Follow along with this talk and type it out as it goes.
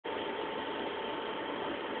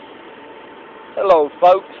Hello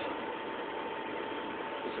folks,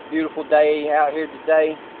 it's a beautiful day out here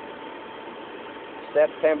today,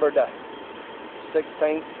 September the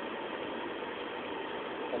 16th,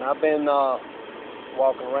 and I've been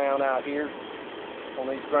walking around out here on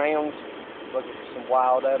these grounds looking for some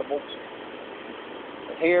wild edibles.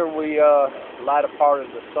 And here we light a part of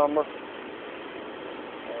the summer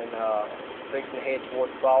and fixing to head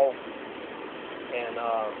towards fall, and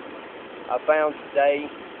I found today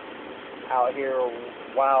out here a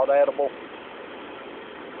wild edible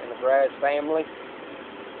in the grass family,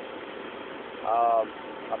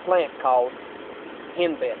 a plant called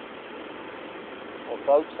Henbit. Well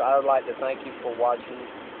folks, I would like to thank you for watching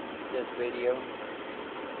this video.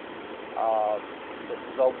 This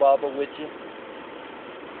is old Bubba with you,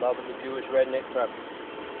 Bubba the Jewish Redneck Prepper.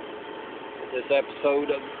 This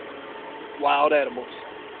episode of Wild Edibles.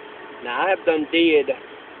 Now I have did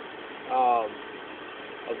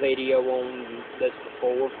a video on this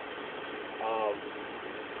before.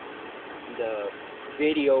 The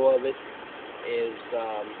video of it is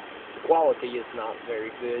the quality is not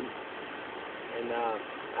very good, and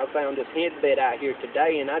I found this Henbit out here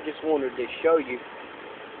today, and I just wanted to show you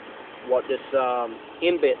what this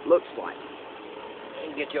Henbit looks like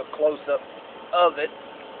and get you a close-up of it.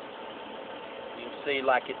 You can see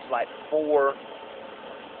like it's like 4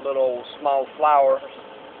 little small flowers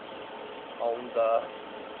on the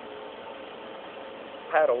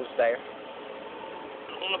petals there.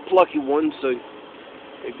 On a plucky one, so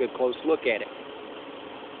take a good close look at it.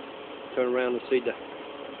 Turn around and see the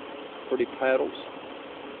pretty petals.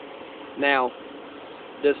 Now,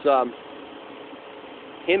 this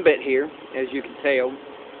Henbit here, as you can tell,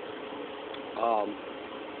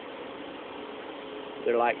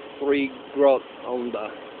 they're like 3 growth on the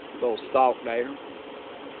little stalk there,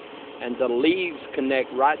 and the leaves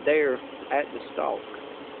connect right there at the stalk.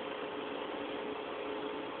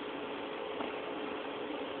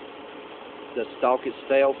 The stalk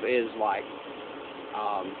itself is like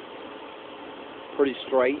pretty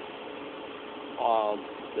straight.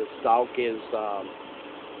 The stalk is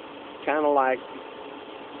kind of like,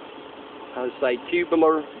 I would say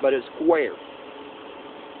tubular, but it's square.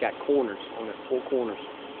 Got corners on it, 4 corners.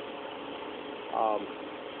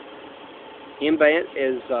 Henbit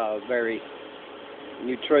is a very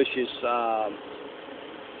nutritious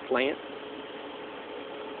plant,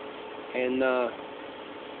 and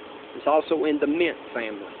it's also in the mint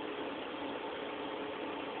family.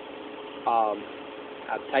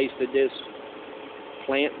 I've tasted this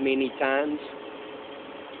plant many times.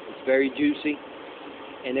 It's very juicy,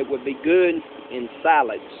 and it would be good in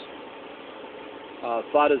salads.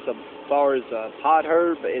 Thought as far as a pot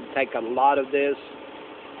herb, it'd take a lot of this,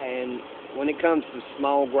 and when it comes to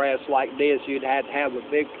small grass like this, you'd have to have a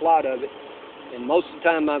big plot of it. And most of the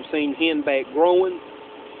time I've seen Henbit growing,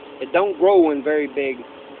 it don't grow in very big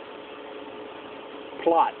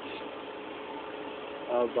plots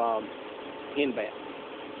of Henbit.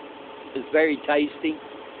 It's very tasty,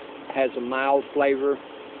 has a mild flavor,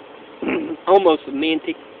 almost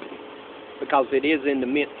minty, because it is in the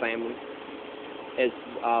mint family.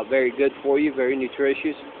 It's very good for you, very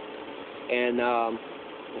nutritious, and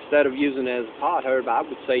instead of using it as a pot herb, I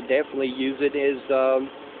would say definitely use it as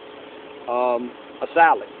a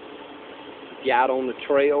salad. If you're out on the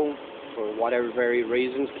trail for whatever very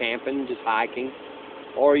reasons, camping, just hiking,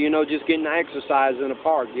 or just getting exercise in a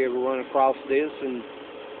park. You ever run across this and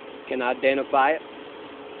can identify it?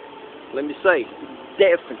 Let me say,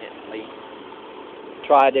 definitely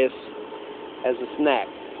try this as a snack.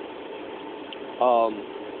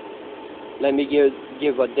 Let me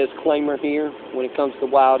give a disclaimer here when it comes to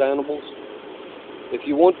wild animals. If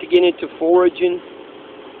you want to get into foraging,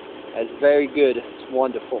 that's very good. It's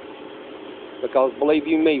wonderful, because believe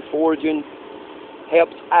you me, foraging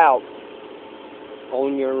helps out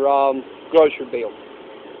on your grocery bill,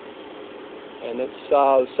 and it's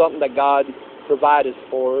something that God provided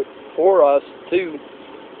for us to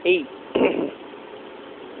eat.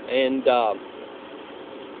 And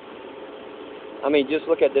I mean, just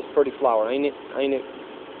look at this pretty flower. Ain't it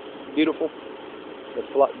beautiful?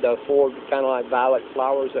 The 4 kind of like violet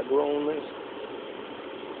flowers that grow on this.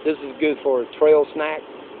 This is good for a trail snack.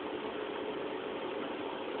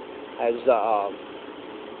 Has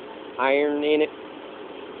iron in it.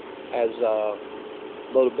 Has a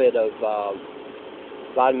little bit of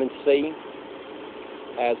vitamin C.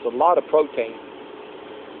 Has a lot of protein.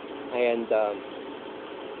 And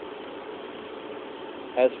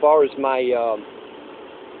as far as my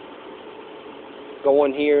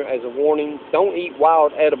going here as a warning, don't eat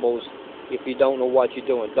wild edibles if you don't know what you're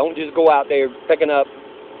doing. Don't just go out there picking up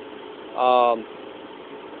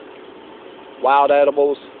wild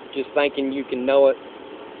edibles, just thinking you can know it.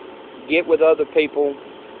 Get with other people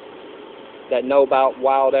that know about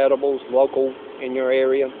wild edibles, local in your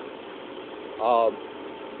area.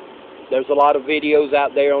 There's a lot of videos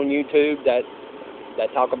out there on YouTube that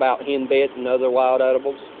talk about henbit and other wild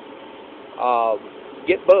edibles.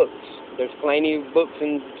 Get books. There's plenty of books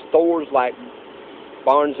in stores like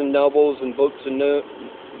Barnes and Nobles and Books a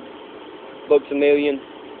Million,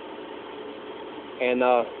 and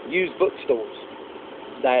used bookstores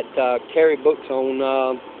that carry books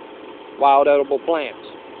on wild edible plants.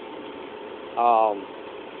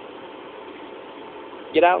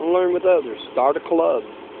 Get out and learn with others. Start a club.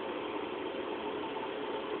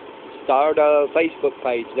 Start a Facebook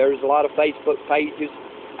page. There's a lot of Facebook pages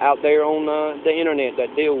out there on the internet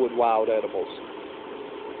that deal with wild edibles.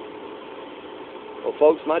 Well,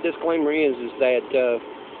 folks, my disclaimer is that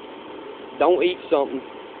don't eat something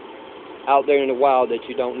out there in the wild that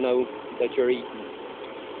you don't know that you're eating.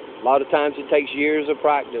 A lot of times it takes years of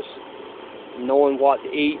practice knowing what to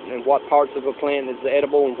eat and what parts of a plant is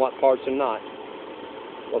edible and what parts are not.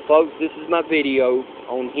 Well, folks, this is my video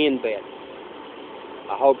on henbit.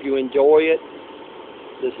 I hope you enjoy it.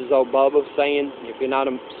 This is old Bubba saying, if you're not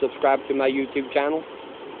subscribed to my YouTube channel,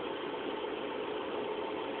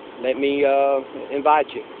 let me invite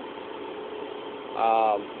you.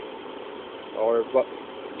 Or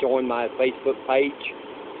join my Facebook page,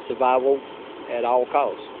 Survival at All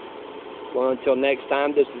Costs. Well, until next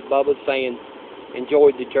time, this is Bubba saying,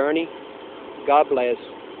 enjoy the journey, God bless,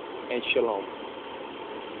 and shalom.